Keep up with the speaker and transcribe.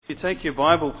You take your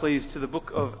Bible, please, to the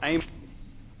book of Amos.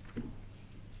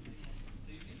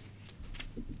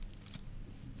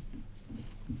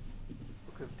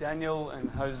 Book of Daniel and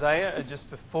Hosea are just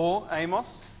before Amos.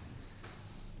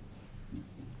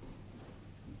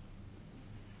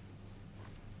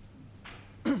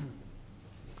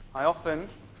 I often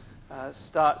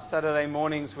start Saturday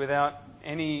mornings without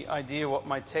any idea what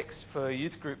my text for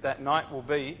youth group that night will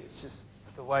be. It's just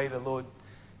the way the Lord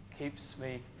keeps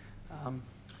me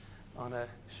on a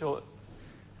short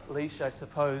leash, I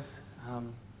suppose.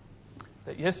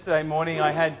 But yesterday morning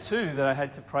I had two that I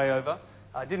had to pray over.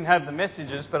 I didn't have the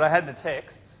messages, but I had the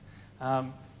texts,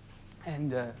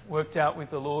 and worked out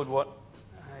with the Lord what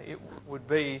it would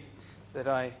be that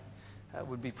I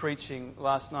would be preaching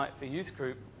last night for youth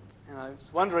group. And I was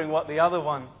wondering what the other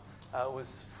one was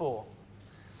for.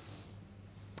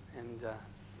 And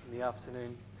in the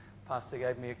afternoon, Pastor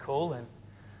gave me a call, and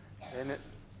then it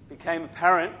became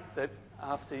apparent that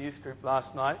after youth group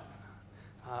last night,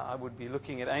 I would be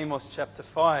looking at Amos chapter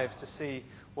 5 to see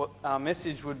what our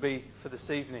message would be for this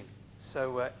evening.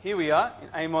 So here we are in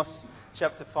Amos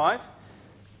chapter 5.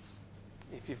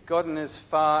 If you've gotten as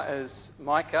far as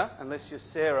Micah, unless you're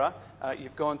Sarah,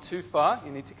 you've gone too far.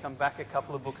 You need to come back a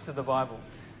couple of books of the Bible.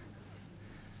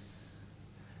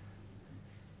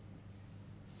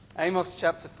 Amos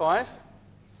chapter 5.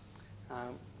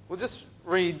 We'll just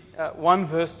read one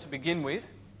verse to begin with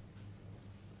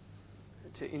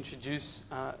to introduce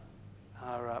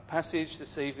our passage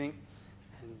this evening.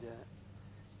 And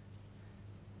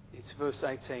it's verse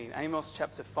 18. Amos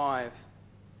chapter 5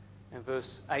 and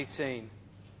verse 18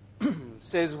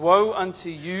 says, "Woe unto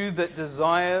you that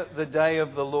desire the day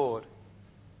of the Lord.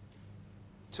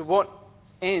 To what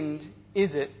end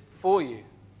is it for you?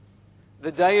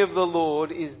 The day of the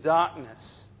Lord is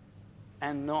darkness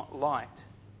and not light."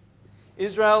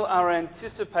 Israel are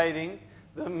anticipating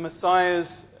the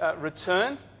Messiah's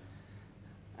return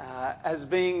as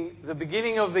being the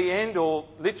beginning of the end, or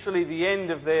literally the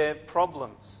end of their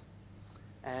problems.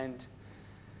 And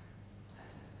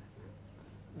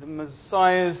the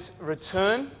Messiah's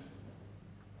return,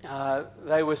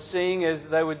 they were seeing as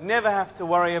they would never have to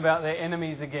worry about their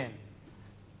enemies again.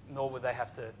 Nor would they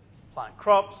have to plant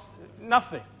crops,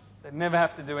 nothing. They'd never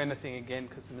have to do anything again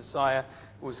because the Messiah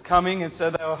was coming, and so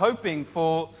they were hoping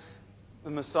for the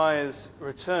Messiah's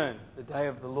return, the day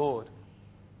of the Lord.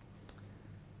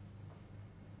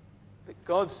 But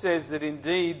God says that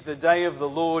indeed the day of the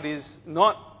Lord is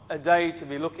not a day to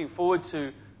be looking forward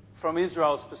to from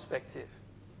Israel's perspective.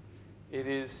 It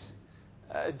is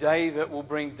a day that will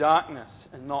bring darkness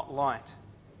and not light.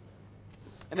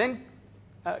 And then,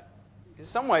 in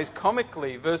some ways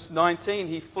comically, verse 19,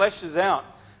 he fleshes out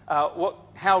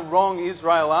how wrong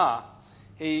Israel are.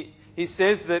 He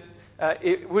says that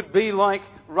it would be like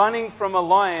running from a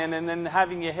lion and then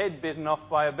having your head bitten off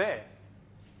by a bear.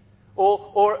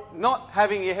 Or not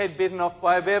having your head bitten off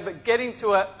by a bear, but getting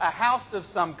to a house of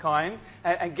some kind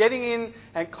and getting in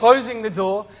and closing the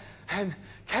door and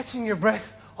catching your breath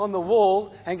on the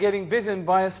wall and getting bitten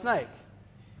by a snake.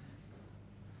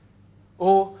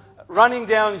 Or running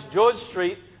down George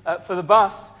Street for the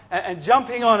bus and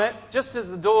jumping on it just as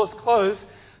the doors close,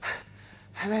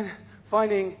 and then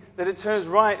finding that it turns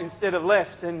right instead of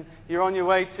left, and you're on your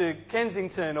way to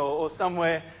Kensington or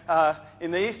somewhere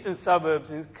in the eastern suburbs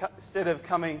instead of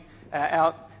coming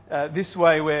out this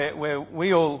way where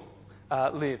we all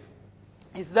live.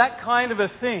 It's that kind of a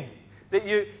thing that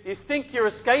you think you're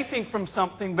escaping from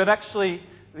something, but actually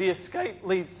the escape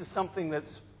leads to something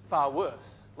that's far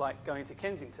worse, like going to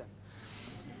Kensington.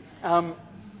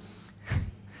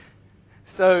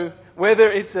 So whether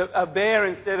it's a bear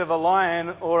instead of a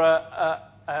lion, or a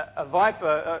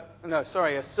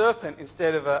serpent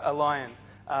instead of a lion,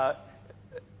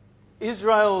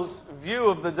 Israel's view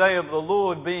of the day of the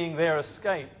Lord being their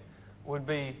escape would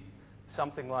be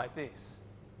something like this.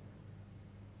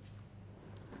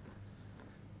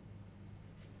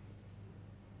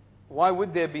 Why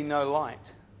would there be no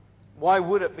light? Why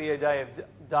would it be a day of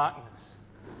darkness?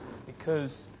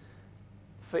 Because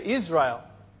for Israel,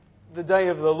 the day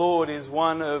of the Lord is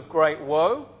one of great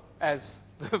woe, as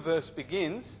the verse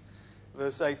begins.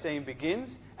 Verse 18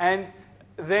 begins. And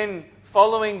then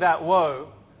following that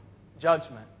woe,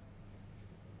 judgment.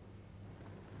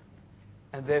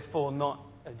 And therefore not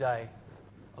a day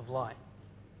of light.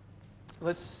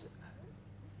 Let's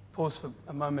pause for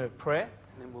a moment of prayer,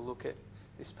 and then we'll look at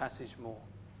this passage more.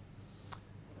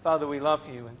 Father, we love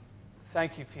you and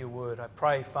thank you for your word. I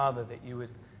pray, Father, that you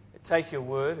would take your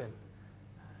word, and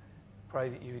pray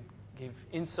that you would give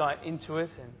insight into it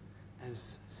and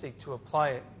seek to apply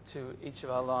it to each of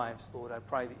our lives. Lord, I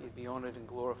pray that you'd be honoured and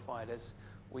glorified as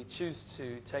we choose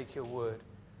to take your word.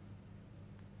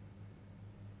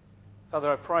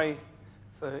 Father, I pray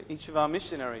for each of our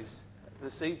missionaries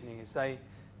this evening as they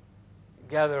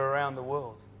gather around the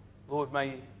world. Lord,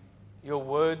 may your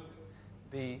word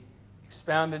be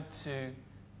expounded to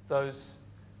those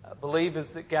believers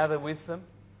that gather with them.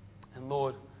 And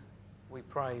Lord, we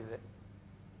pray that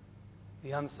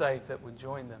the unsaved that would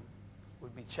join them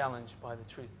would be challenged by the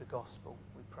truth of the gospel,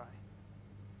 we pray.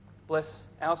 Bless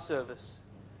our service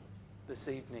this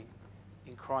evening.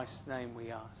 In Christ's name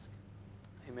we ask.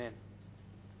 Amen.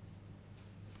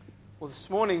 Well, this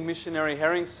morning, Missionary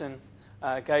Harrington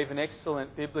gave an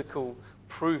excellent biblical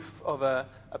proof of a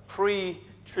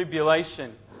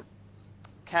pre-tribulation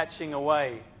catching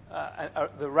away,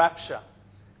 the rapture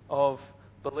of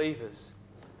believers.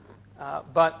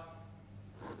 But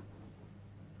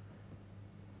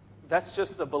that's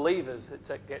just the believers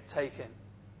that get taken.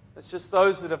 It's just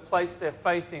those that have placed their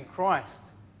faith in Christ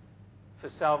for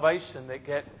salvation that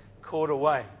get caught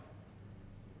away.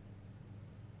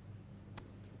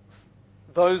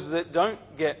 Those that don't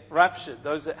get raptured,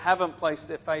 those that haven't placed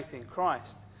their faith in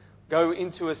Christ, go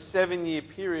into a 7-year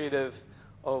period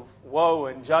of woe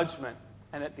and judgment.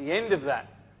 And at the end of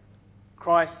that,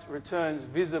 Christ returns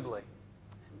visibly.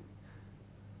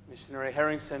 Missionary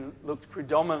Harrington looked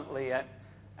predominantly at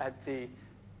the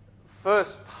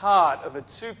first part of a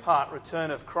 2-part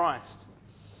return of Christ.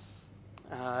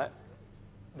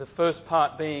 The first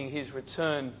part being his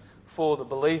return for the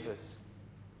believers.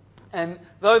 And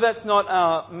though that's not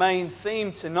our main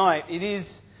theme tonight, it is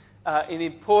an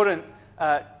important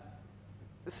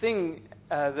thing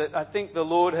that I think the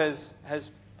Lord has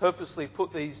purposely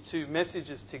put these two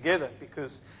messages together,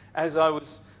 because as I was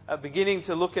beginning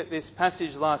to look at this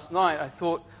passage last night, I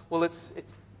thought, well, it's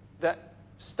that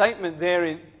statement there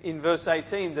in verse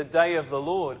 18, the day of the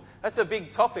Lord. That's a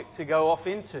big topic to go off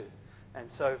into. And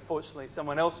so fortunately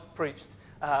someone else preached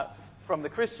from the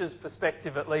Christian's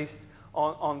perspective at least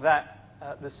on that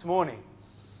this morning.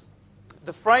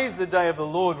 The phrase the day of the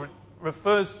Lord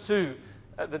refers to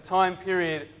the time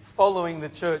period following the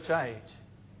church age.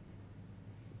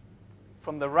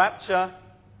 From the rapture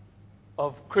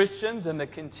of Christians and the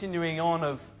continuing on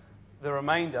of the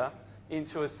remainder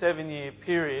into a 7-year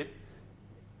period,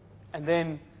 and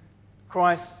then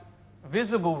Christ's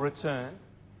visible return,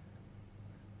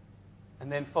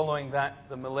 and then following that,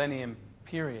 the millennium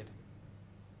period.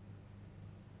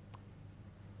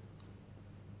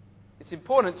 It's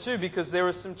important too because there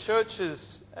are some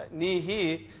churches near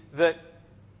here that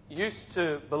used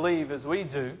to believe as we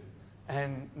do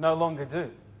and no longer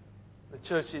do. The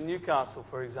church in Newcastle,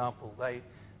 for example, they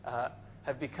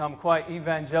have become quite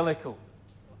evangelical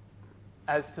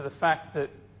as to the fact that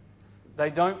they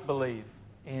don't believe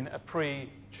in a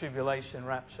pre-tribulation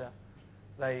rapture.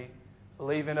 They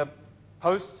believe in a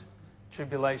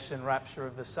post-tribulation rapture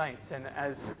of the saints. And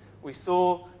as we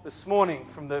saw this morning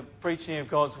from the preaching of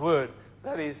God's Word,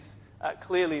 that is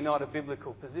clearly not a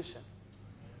biblical position.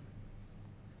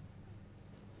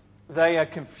 They are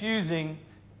confusing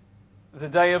the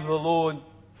day of the Lord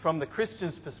from the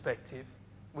Christian's perspective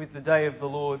with the day of the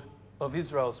Lord of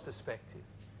Israel's perspective.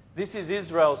 This is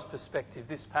Israel's perspective,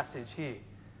 this passage here.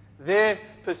 Their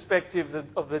perspective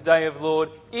of the day of the Lord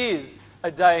is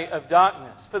a day of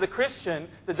darkness. For the Christian,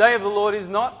 the day of the Lord is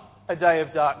not a day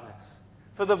of darkness.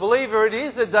 For the believer, it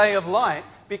is a day of light,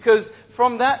 because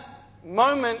from that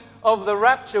moment of the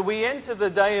rapture, we enter the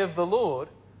day of the Lord.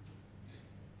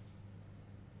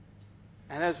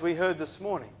 And as we heard this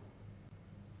morning,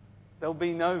 there'll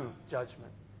be no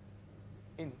judgment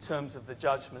in terms of the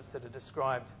judgments that are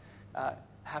described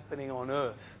happening on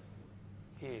earth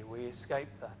here. We escape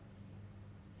that.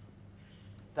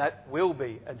 That will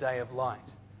be a day of light.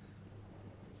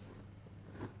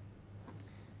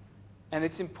 And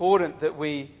it's important that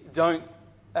we don't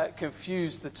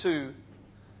confuse the two,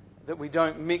 that we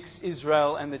don't mix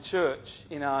Israel and the church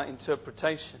in our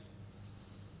interpretation.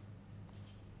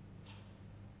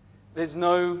 There's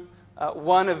no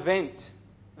one event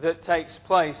that takes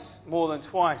place more than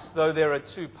twice, though there are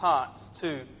 2 parts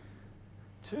to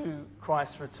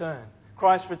Christ's return.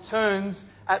 Christ returns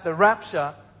at the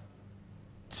rapture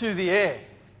to the air.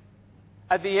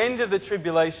 At the end of the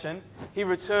tribulation, he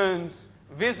returns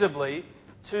visibly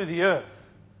to the earth.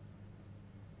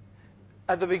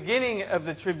 At the beginning of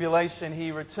the tribulation,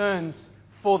 he returns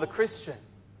for the Christian.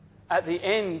 At the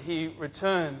end, he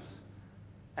returns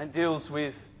and deals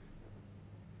with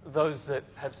those that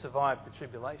have survived the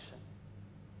tribulation.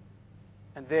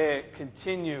 And their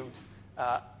continued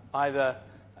either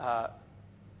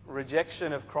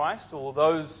rejection of Christ, or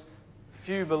those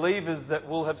few believers that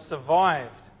will have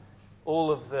survived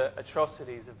all of the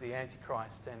atrocities of the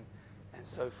Antichrist and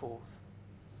so forth.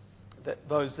 That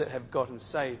those that have gotten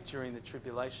saved during the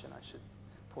tribulation, I should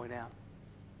point out.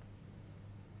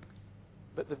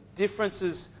 But the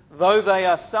differences, though they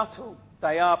are subtle,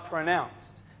 they are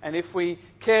pronounced. And if we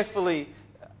carefully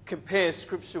compare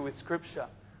Scripture with Scripture,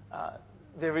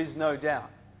 there is no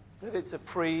doubt that it's a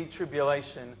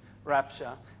pre-tribulation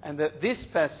rapture, and that this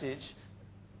passage,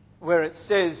 where it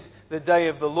says the day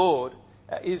of the Lord,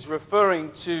 is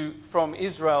referring to from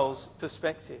Israel's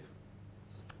perspective.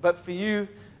 But for you,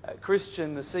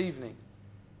 Christian, this evening,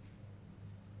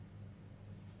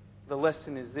 the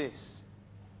lesson is this.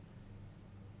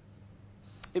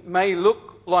 It may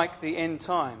look like the end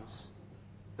times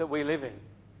that we live in.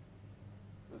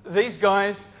 These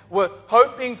guys were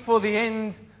hoping for the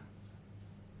end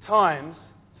times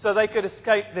so they could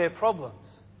escape their problems.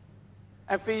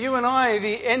 And for you and I,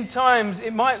 the end times,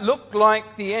 it might look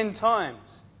like the end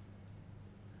times.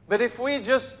 But if we're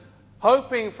just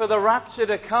hoping for the rapture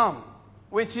to come,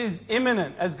 which is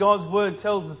imminent, as God's Word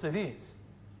tells us it is,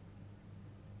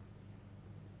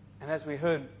 and as we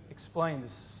heard explained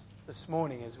this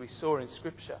morning, as we saw in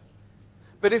Scripture,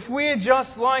 but if we're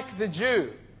just like the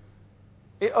Jew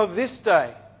of this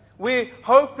day, we're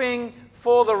hoping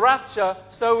for the rapture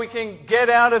so we can get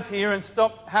out of here and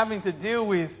stop having to deal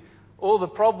with all the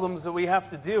problems that we have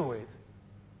to deal with,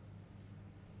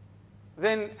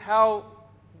 then how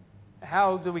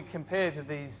do we compare to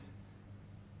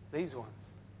these ones?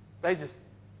 They just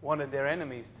wanted their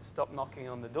enemies to stop knocking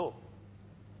on the door.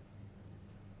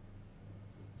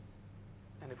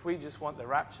 And if we just want the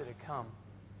rapture to come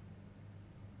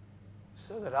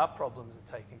so that our problems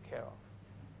are taken care of,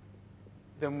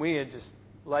 then we are just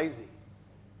lazy.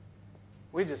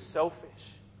 We're just selfish.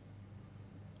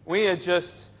 We are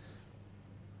just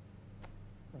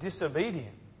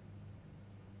disobedient.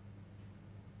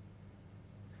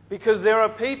 Because there are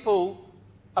people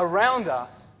around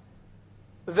us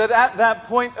that at that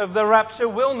point of the rapture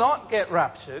will not get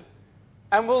raptured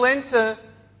and will enter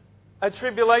a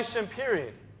tribulation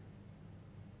period.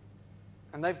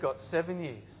 And they've got 7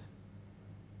 years.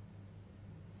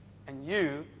 And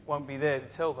you won't be there to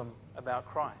tell them about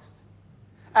Christ.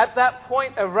 At that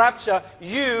point of rapture,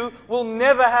 you will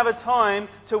never have a time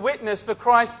to witness for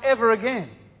Christ ever again.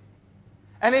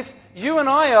 And if you and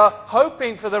I are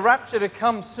hoping for the rapture to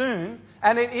come soon,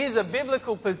 and it is a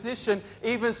biblical position,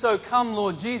 even so come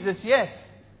Lord Jesus, yes,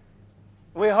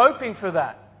 we're hoping for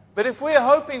that. But if we're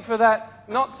hoping for that,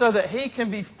 not so that He can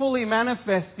be fully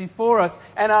manifest before us,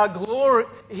 and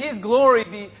His glory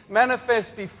be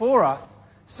manifest before us,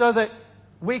 so that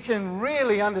we can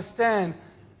really understand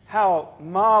how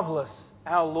marvelous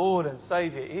our Lord and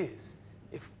Saviour is.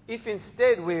 If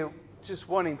instead we're just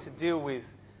wanting to deal with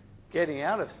getting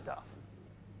out of stuff,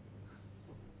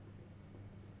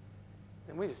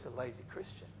 then we're just a lazy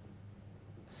Christian.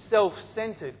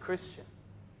 Self-centered Christian.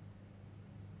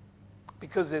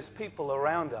 Because there's people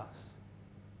around us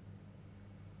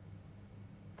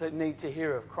that need to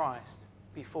hear of Christ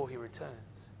before He returns.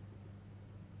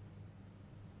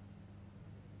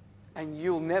 And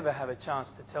you'll never have a chance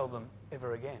to tell them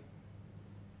ever again.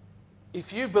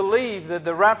 If you believe that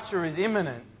the rapture is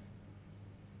imminent,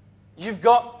 you've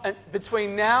got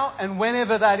between now and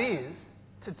whenever that is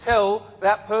to tell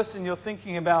that person you're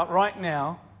thinking about right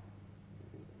now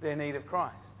their need of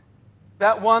Christ.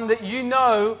 That one that you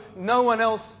know no one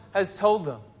else has told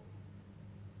them.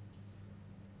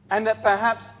 And that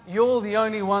perhaps you're the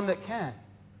only one that can.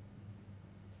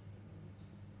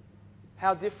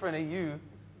 How different are you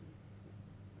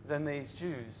than these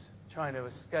Jews trying to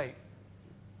escape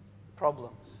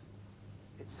problems?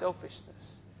 It's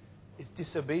selfishness. It's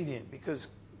disobedient, because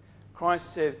Christ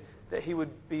said that He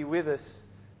would be with us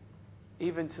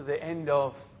even to the end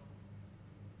of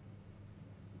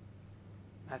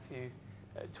Matthew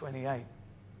 28,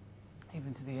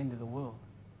 even to the end of the world.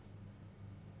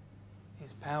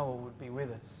 His power would be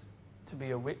with us to be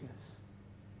a witness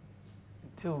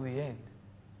until the end.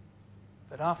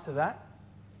 But after that,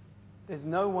 there's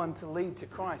no one to lead to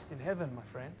Christ in heaven, my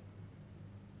friend.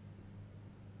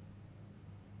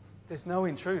 There's no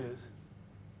intruders.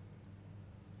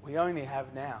 We only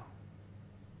have now.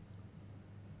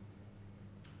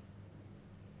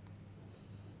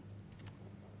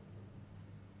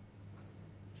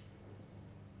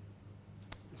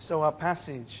 So our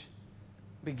passage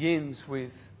begins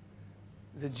with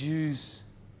the Jews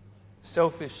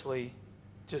selfishly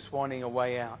just wanting a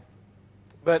way out.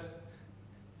 But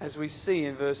as we see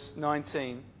in verse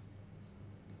 19,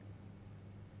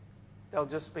 they'll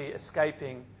just be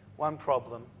escaping one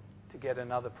problem to get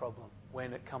another problem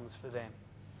when it comes for them.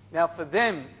 Now for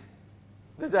them,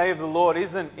 the day of the Lord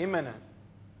isn't imminent.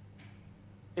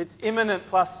 It's imminent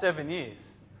plus 7 years,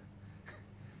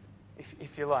 if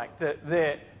you like,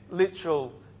 their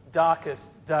literal darkest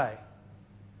day.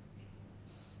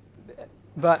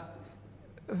 But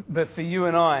for you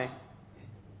and I,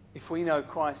 if we know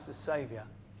Christ as Saviour,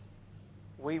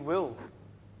 we will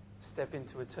step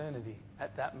into eternity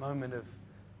at that moment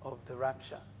of the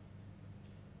rapture.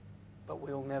 But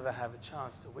we'll never have a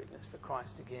chance to witness for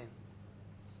Christ again.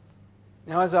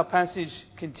 Now, as our passage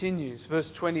continues, verse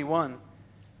 21,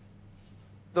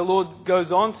 the Lord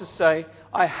goes on to say,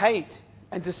 I hate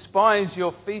and despise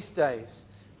your feast days,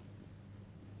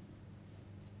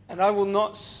 and I will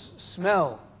not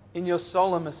smell in your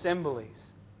solemn assemblies.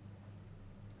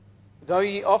 Though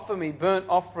ye offer me burnt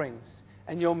offerings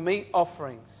and your meat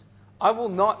offerings, I will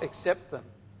not accept them,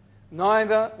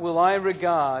 neither will I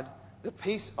regard the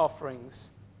peace offerings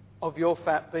of your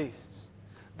fat beasts.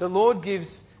 The Lord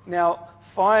gives now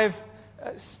 5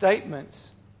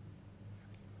 statements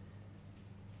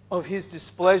of His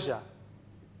displeasure.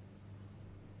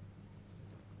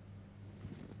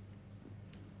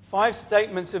 5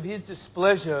 statements of His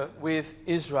displeasure with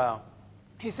Israel.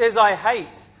 He says, I hate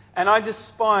and I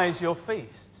despise your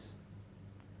feasts.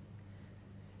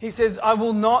 He says, I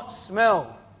will not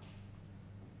smell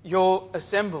your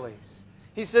assemblies.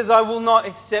 He says, I will not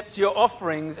accept your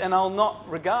offerings and I'll not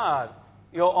regard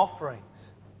your offerings.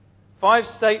 5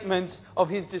 statements of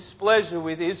His displeasure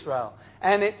with Israel.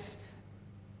 And it's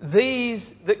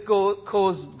these that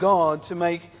caused God to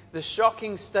make the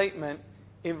shocking statement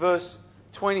in verse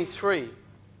 23.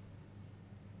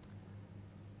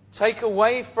 Take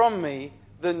away from me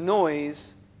the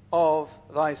noise of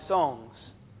thy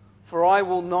songs, for I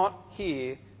will not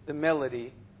hear the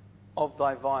melody of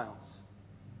thy viols.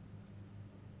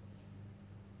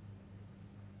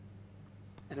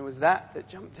 And it was that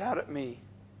jumped out at me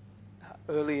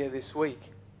earlier this week.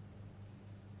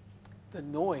 The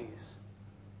noise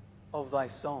of thy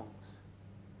songs.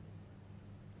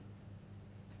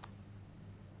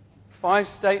 5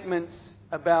 statements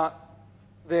about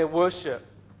their worship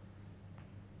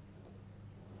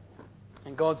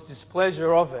and God's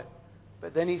displeasure of it.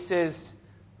 But then He says,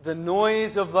 the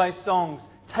noise of thy songs,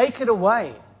 take it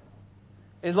away.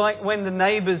 It's like when the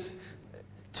neighbours'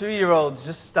 2-year-olds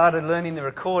just started learning the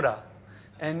recorder.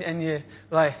 And you're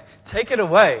like, take it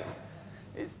away.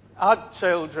 Our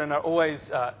children are always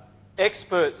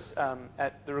experts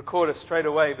at the recorder straight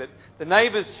away, but the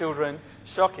neighbours' children,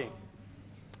 shocking.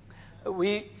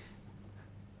 We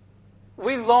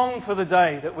long for the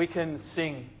day that we can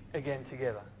sing again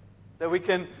together. That we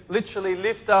can literally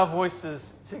lift our voices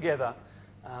together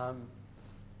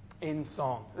in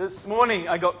song. This morning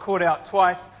I got caught out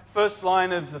twice. First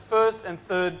line of the first and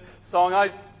third song.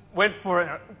 I went for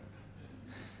it.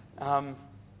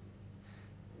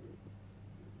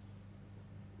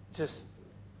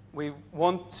 We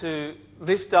want to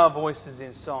lift our voices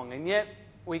in song, and yet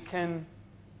we can,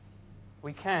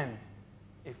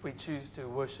 if we choose to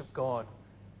worship God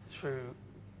through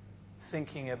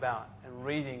thinking about and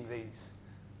reading these,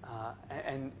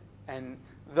 and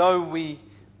though we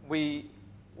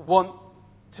want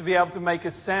to be able to make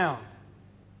a sound,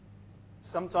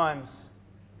 sometimes,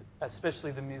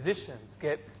 especially the musicians,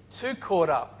 get too caught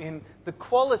up in the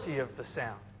quality of the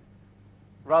sound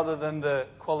rather than the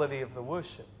quality of the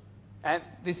worship. And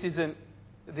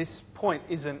this point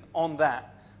isn't on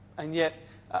that. And yet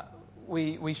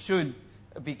we should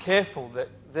be careful that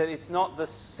it's not the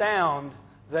sound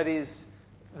that is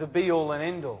the be-all and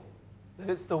end-all. That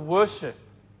it's the worship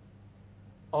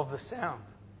of the sound.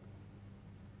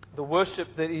 The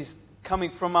worship that is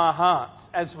coming from our hearts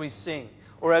as we sing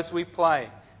or as we play,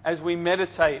 as we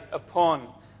meditate upon,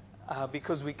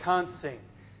 because we can't sing,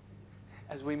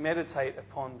 as we meditate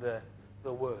upon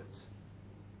the words.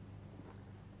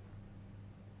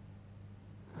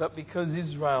 But because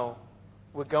Israel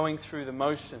were going through the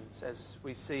motions, as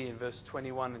we see in verse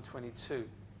 21 and 22,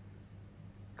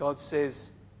 God says,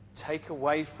 take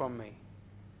away from me.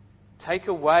 Take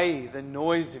away the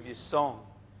noise of your song.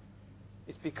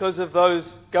 It's because of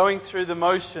those going through the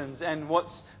motions and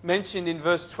what's mentioned in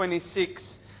verse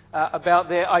 26 about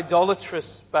their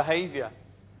idolatrous behaviour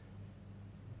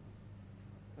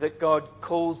that God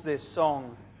calls their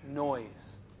song noise.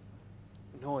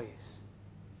 Noise.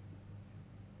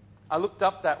 I looked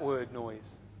up that word noise.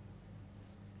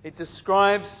 It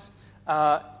describes 2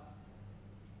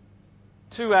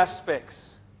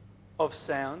 aspects of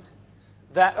sound.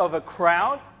 That of a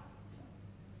crowd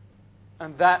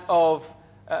and that of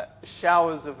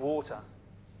showers of water.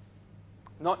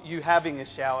 Not you having a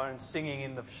shower and singing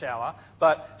in the shower,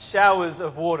 but showers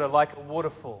of water like a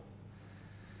waterfall.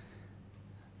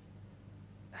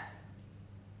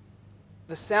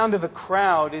 the sound of a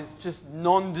crowd is just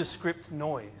nondescript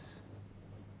noise.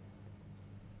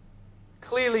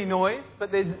 Clearly noise,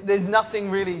 but there's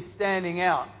nothing really standing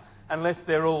out unless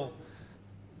they're all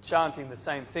chanting the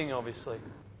same thing, obviously.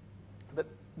 But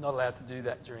not allowed to do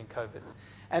that during COVID.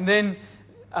 And then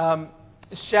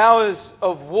showers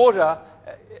of water.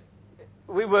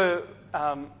 We were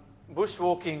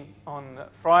bushwalking on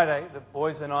Friday, the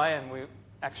boys and I, and we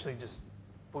actually just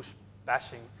bush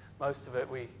bashing most of it.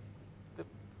 We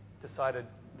decided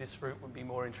this route would be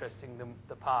more interesting than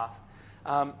the path.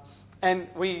 And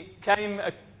we came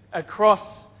across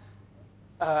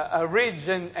a ridge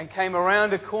and came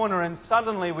around a corner, and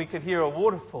suddenly we could hear a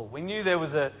waterfall. We knew there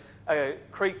was a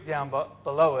creek down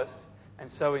below us,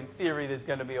 and so in theory there's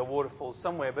going to be a waterfall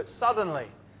somewhere. But suddenly,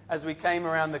 as we came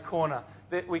around the corner,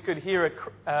 that we could hear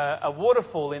a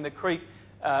waterfall in the creek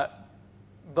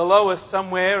below us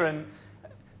somewhere.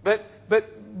 But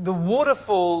the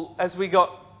waterfall, as we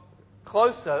got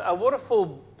closer, a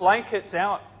waterfall blankets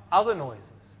out other noises.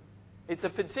 It's a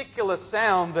particular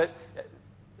sound that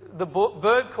the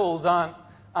bird calls aren't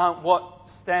what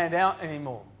stand out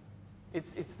anymore.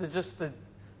 It's just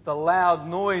the loud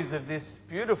noise of this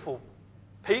beautiful,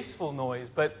 peaceful noise,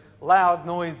 but loud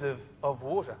noise of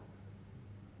water.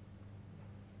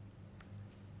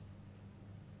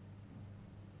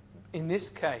 In this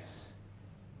case,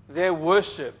 their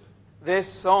worship, their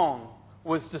song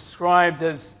was described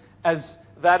as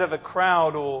that of a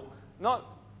crowd, or not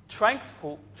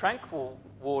tranquil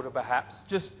water perhaps,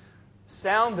 just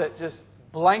sound that just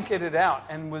blanketed out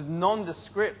and was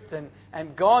nondescript,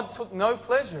 and God took no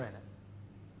pleasure in it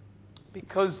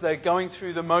because they're going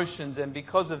through the motions and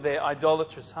because of their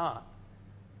idolatrous heart.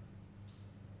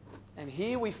 And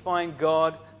here we find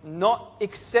God not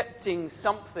accepting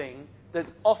something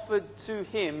that's offered to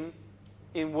Him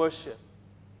in worship.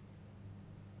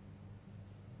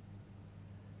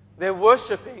 They're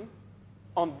worshipping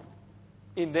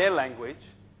in their language.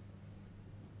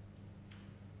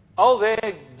 Oh,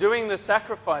 they're doing the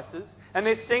sacrifices and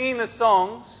they're singing the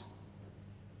songs,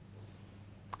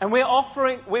 and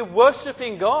we're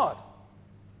worshipping God.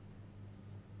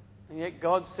 And yet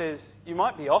God says, you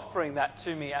might be offering that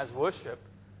to me as worship,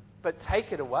 but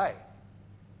take it away.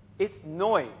 It's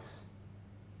noise.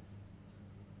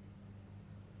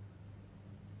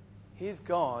 Here's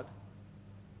God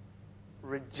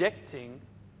rejecting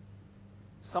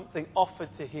something offered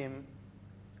to Him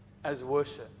as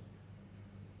worship.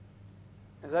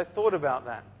 As I thought about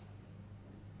that,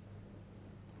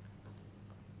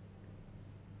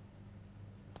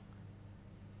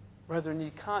 brethren,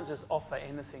 you can't just offer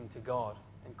anything to God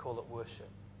and call it worship.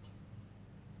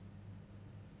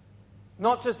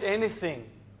 Not just anything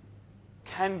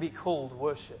can be called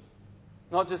worship.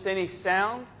 Not just any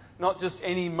sound, not just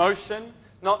any motion,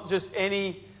 not just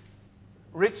any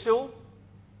ritual,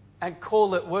 and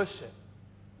call it worship.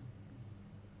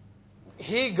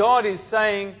 Here God is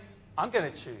saying, I'm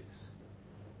going to choose.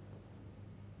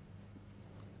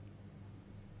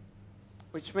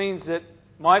 Which means that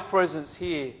my presence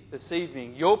here this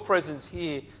evening, your presence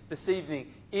here this evening,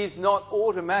 is not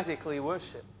automatically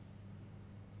worship.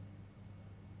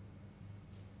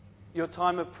 Your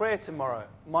time of prayer tomorrow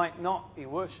might not be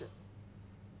worship.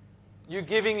 You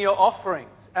giving your offerings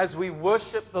as we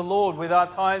worship the Lord with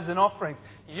our tithes and offerings.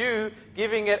 You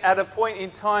giving it at a point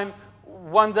in time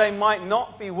one day might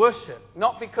not be worship.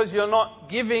 Not because you're not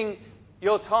giving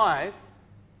your tithe,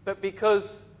 but because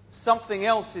something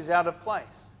else is out of place.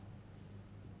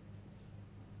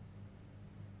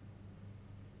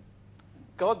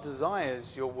 God desires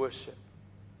your worship.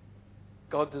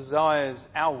 God desires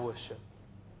our worship.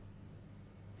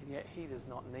 And yet He does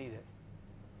not need it.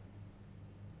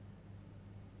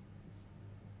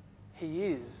 He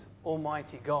is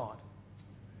Almighty God,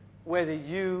 whether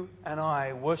you and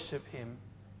I worship Him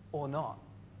or not.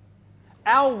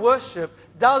 Our worship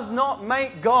does not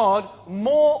make God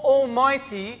more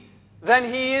almighty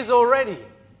than He is already.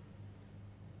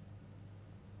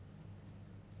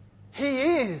 He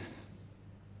is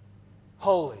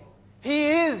holy.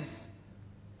 He is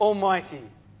almighty.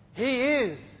 He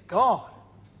is God.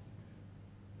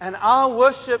 And our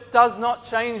worship does not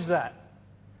change that.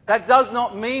 That does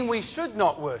not mean we should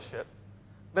not worship,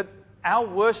 but our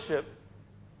worship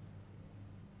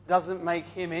doesn't make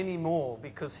Him any more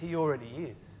because He already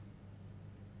is.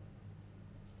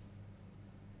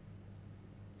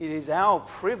 It is our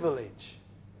privilege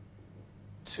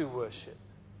to worship.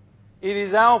 It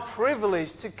is our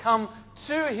privilege to come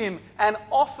to Him and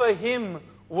offer Him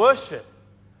worship.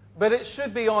 But it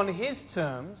should be on His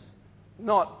terms,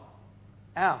 not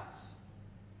ours.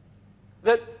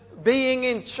 That being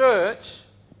in church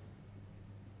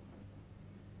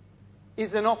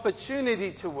is an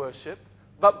opportunity to worship,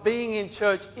 but being in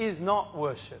church is not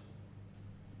worship.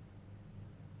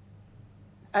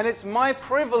 And it's my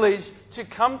privilege to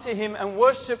come to Him and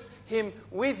worship Him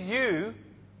with you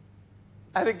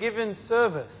at a given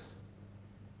service.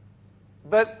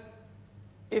 But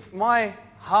if my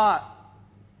heart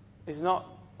is not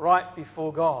right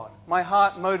before God, my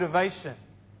heart motivation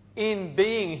in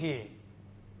being here,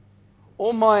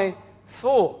 or my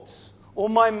thoughts or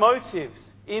my motives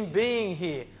in being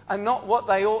here are not what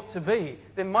they ought to be,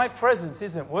 then my presence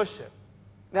isn't worship.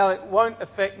 Now, it won't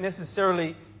affect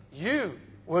necessarily you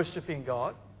worshipping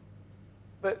God,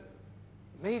 but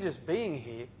me just being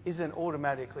here isn't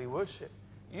automatically worship.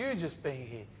 You just being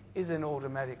here isn't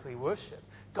automatically worship.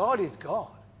 God is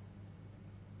God.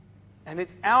 And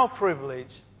it's our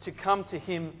privilege to come to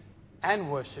Him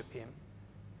and worship Him,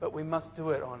 but we must do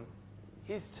it on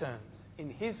His terms, in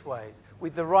His ways,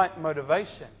 with the right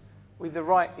motivation, with the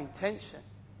right intention.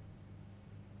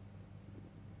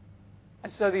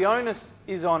 And so the onus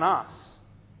is on us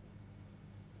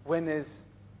when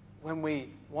we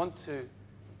want to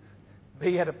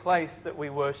be at a place that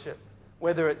we worship,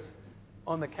 whether it's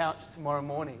on the couch tomorrow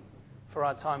morning for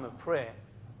our time of prayer,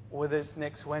 or whether it's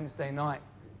next Wednesday night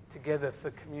together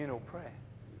for communal prayer,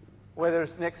 whether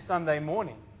it's next Sunday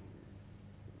morning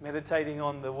meditating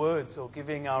on the words or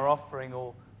giving our offering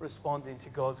or responding to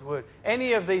God's word.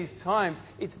 Any of these times,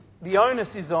 the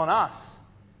onus is on us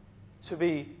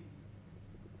to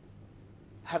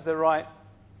have the right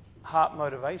heart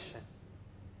motivation,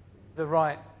 the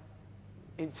right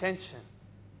intention.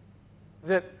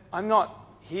 That I'm not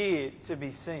here to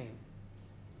be seen.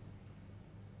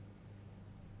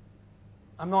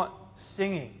 I'm not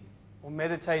singing or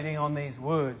meditating on these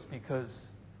words because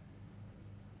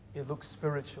it looks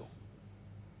spiritual.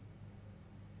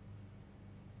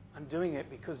 I'm doing it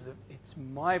because it's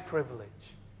my privilege.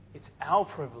 It's our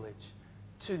privilege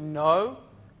to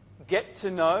get to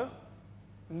know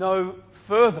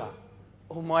further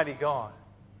Almighty God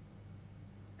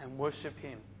and worship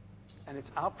Him. And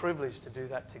it's our privilege to do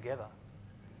that together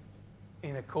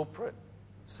in a corporate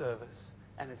service.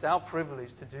 And it's our privilege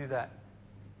to do that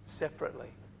separately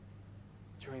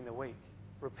during the week,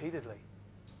 repeatedly.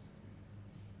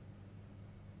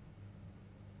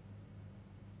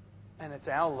 And it's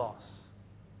our loss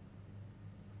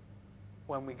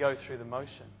when we go through the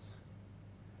motions.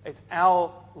 It's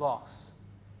our loss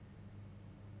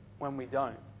when we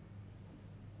don't.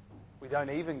 We don't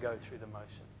even go through the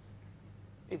motions.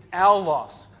 It's our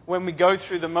loss when we go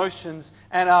through the motions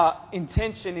and our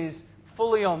intention is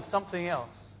fully on something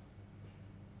else.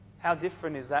 How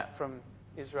different is that from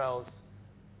Israel's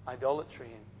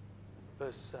idolatry in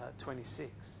verse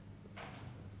 26?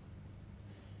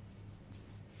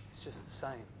 It's just the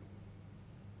same.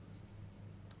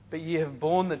 But ye have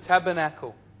borne the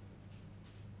tabernacle.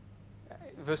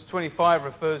 Verse 25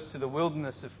 refers to the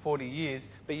wilderness of 40 years.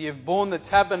 But ye have borne the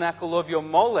tabernacle of your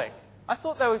Molech. I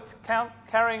thought they were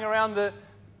carrying around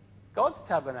God's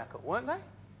tabernacle, weren't they?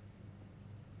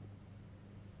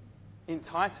 In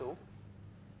title.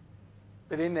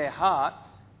 But in their hearts,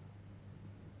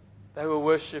 they were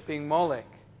worshipping Molech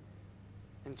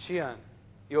and Chian,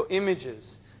 your images,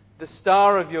 the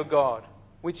star of your God,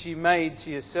 which ye made to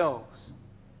yourselves.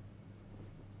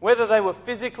 Whether they were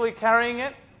physically carrying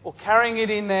it or carrying it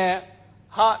in their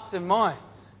hearts and minds,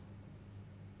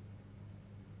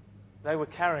 they were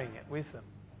carrying it with them.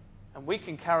 And we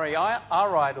can carry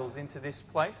our idols into this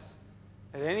place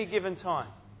at any given time.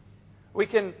 We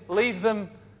can leave them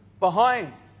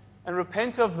behind and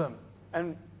repent of them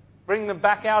and bring them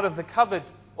back out of the cupboard,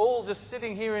 all just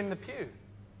sitting here in the pew.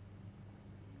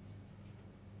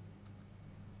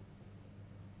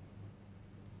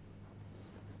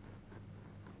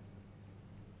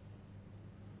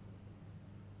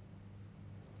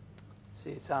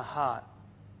 See, it's our heart,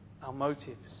 our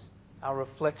motives, our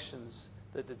reflections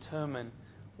that determine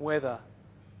whether,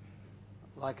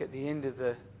 like at the end of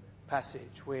the passage,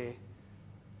 we're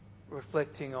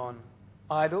reflecting on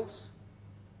idols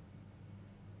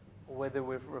or whether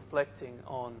we're reflecting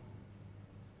on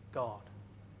God.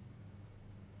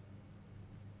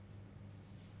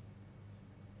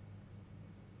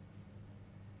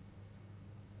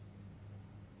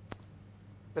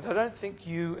 But I don't think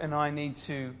you and I need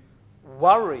to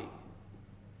worry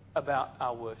about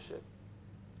our worship.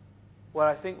 What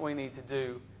I think we need to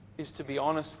do is to be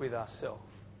honest with ourselves.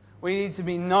 We need to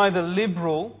be neither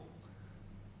liberal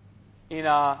in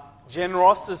our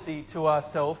generosity to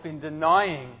ourselves, in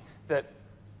denying that,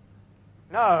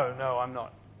 no,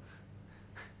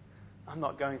 I'm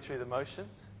not going through the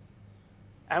motions.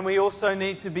 And we also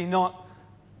need to be not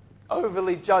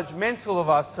overly judgmental of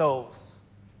ourselves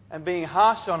and being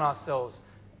harsh on ourselves,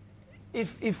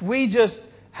 if we just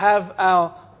have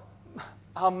our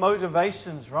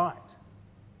motivations right,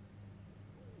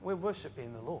 we're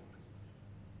worshipping the Lord.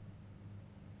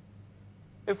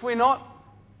 If we're not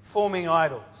forming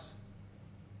idols,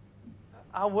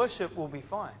 our worship will be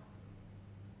fine.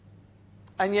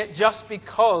 And yet, just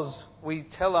because we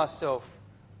tell ourselves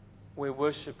we're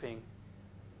worshipping,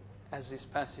 as this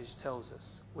passage tells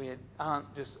us, we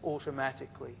aren't just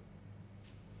automatically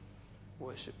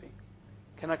worshipping.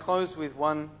 Can I close with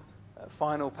one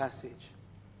final passage?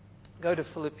 Go to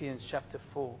Philippians chapter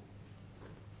 4.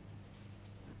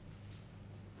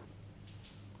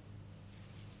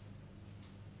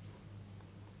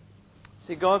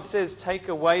 See, God says, "Take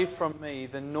away from me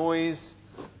the noise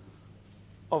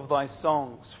of thy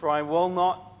songs, for I will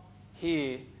not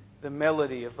hear the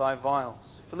melody of thy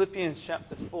viols." Philippians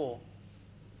chapter 4.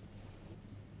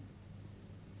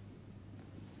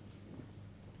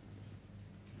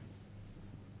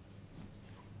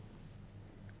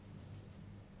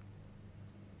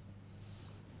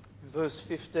 Verse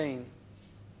 15.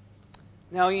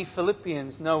 "Now ye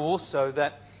Philippians know also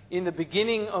that in the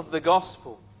beginning of the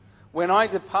gospel, when I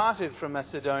departed from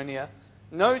Macedonia,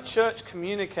 no church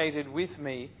communicated with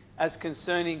me as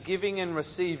concerning giving and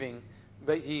receiving,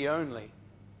 but ye only.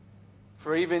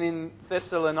 For even in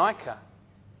Thessalonica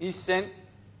ye sent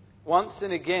once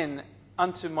and again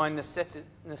unto my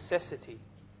necessity,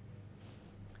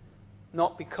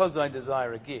 not because I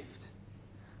desire a gift,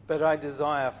 but I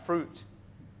desire fruit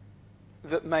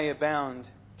that may abound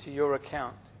to your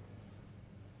account."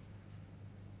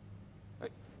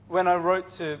 When I wrote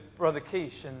to Brother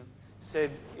Keish and said,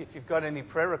 if you've got any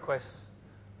prayer requests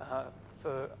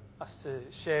for us to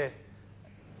share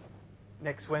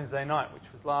next Wednesday night,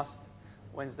 which was last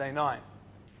Wednesday night,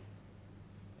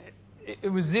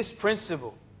 it was this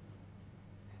principle.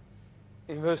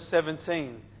 In verse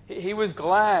 17, he was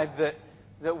glad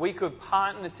that we could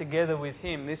partner together with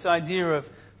him. This idea of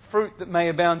fruit that may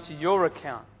abound to your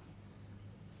account.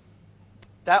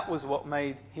 That was what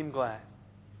made him glad.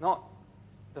 Not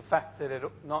the fact that it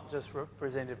not just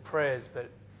represented prayers,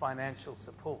 but financial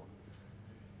support.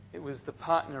 It was the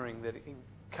partnering that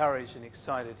encouraged and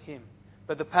excited him.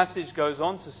 But the passage goes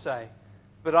on to say,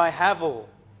 "But I have all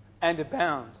and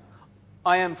abound.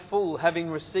 I am full, having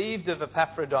received of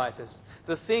Epaphroditus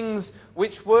the things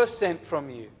which were sent from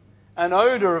you, an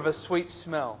odour of a sweet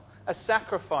smell, a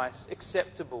sacrifice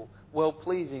acceptable,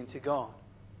 well-pleasing to God."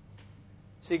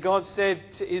 See, God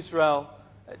said to Israel,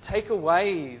 take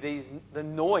away the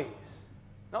noise,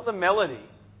 not the melody,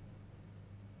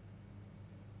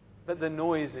 but the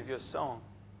noise of your song.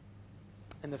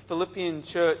 And the Philippian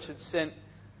church had sent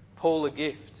Paul a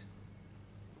gift.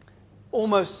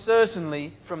 Almost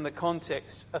certainly, from the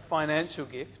context, a financial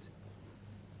gift.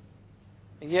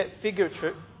 And yet,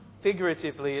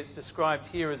 figuratively, it's described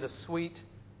here as a sweet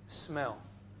smell,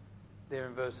 there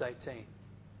in verse 18.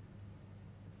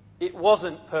 It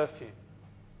wasn't perfume.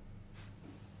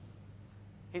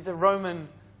 He's a Roman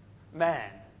man.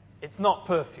 It's not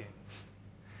perfume.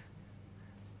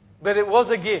 But it was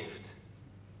a gift.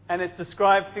 And it's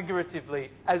described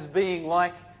figuratively as being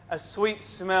like a sweet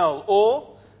smell.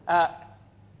 Or,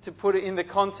 to put it in the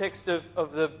context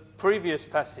of the previous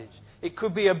passage, it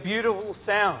could be a beautiful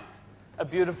sound, a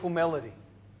beautiful melody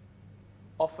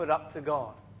offered up to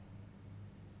God.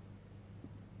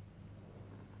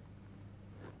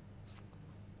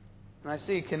 And I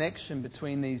see a connection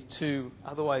between these two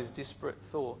otherwise disparate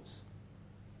thoughts.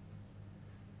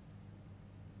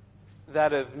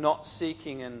 That of not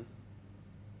seeking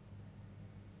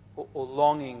or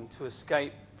longing to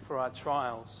escape for our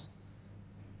trials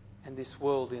and this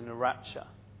world in a rapture,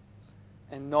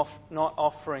 and not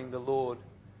offering the Lord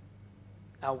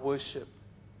our worship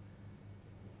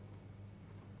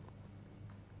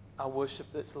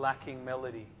that's lacking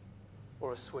melody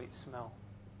or a sweet smell.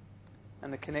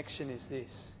 And the connection is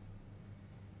this: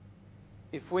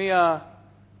 if we are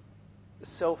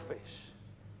selfish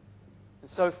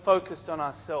and so focused on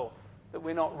ourselves that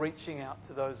we're not reaching out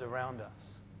to those around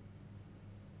us,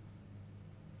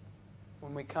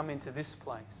 when we come into this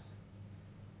place,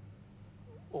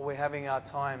 or we're having our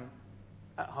time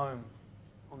at home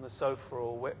on the sofa,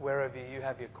 or wherever you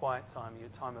have your quiet time, your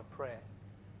time of prayer,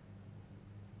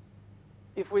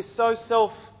 if we're so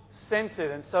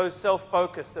self-centered and so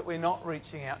self-focused that we're not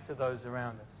reaching out to those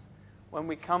around us, when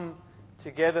we come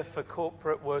together for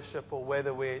corporate worship, or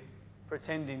whether we're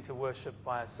pretending to worship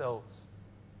by ourselves,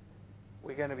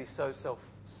 we're going to be so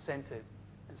self-centered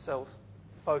and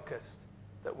self-focused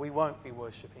that we won't be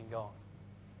worshipping God.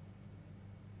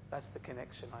 That's the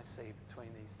connection I see between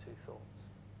these two thoughts.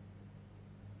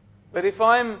 But if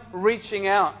I'm reaching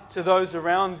out to those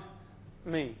around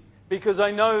me, because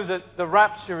I know that the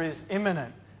rapture is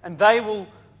imminent, and they will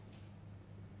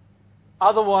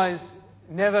otherwise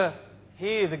never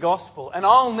hear the gospel, and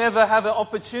I'll never have an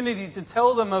opportunity to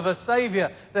tell them of a Saviour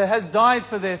that has died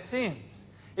for their sins.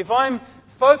 If I'm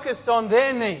focused on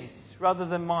their needs rather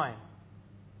than mine,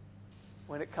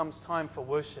 when it comes time for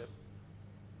worship,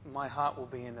 my heart will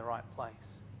be in the right place.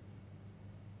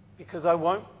 Because I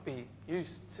won't be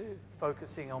used to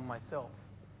focusing on myself.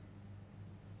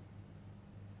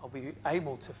 I'll be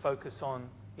able to focus on,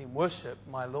 in worship,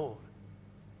 my Lord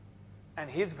and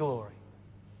His glory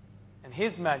and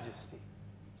His majesty,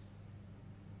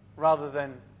 rather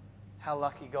than how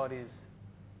lucky God is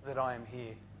that I am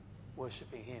here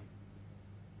worshipping Him.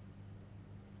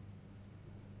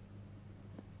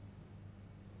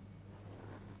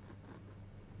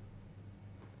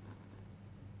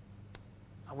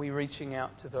 Are we reaching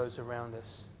out to those around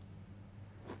us?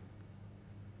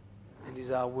 And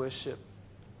is our worship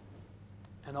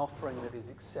an offering that is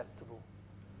acceptable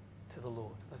to the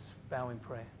Lord? Let's bow in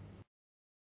prayer.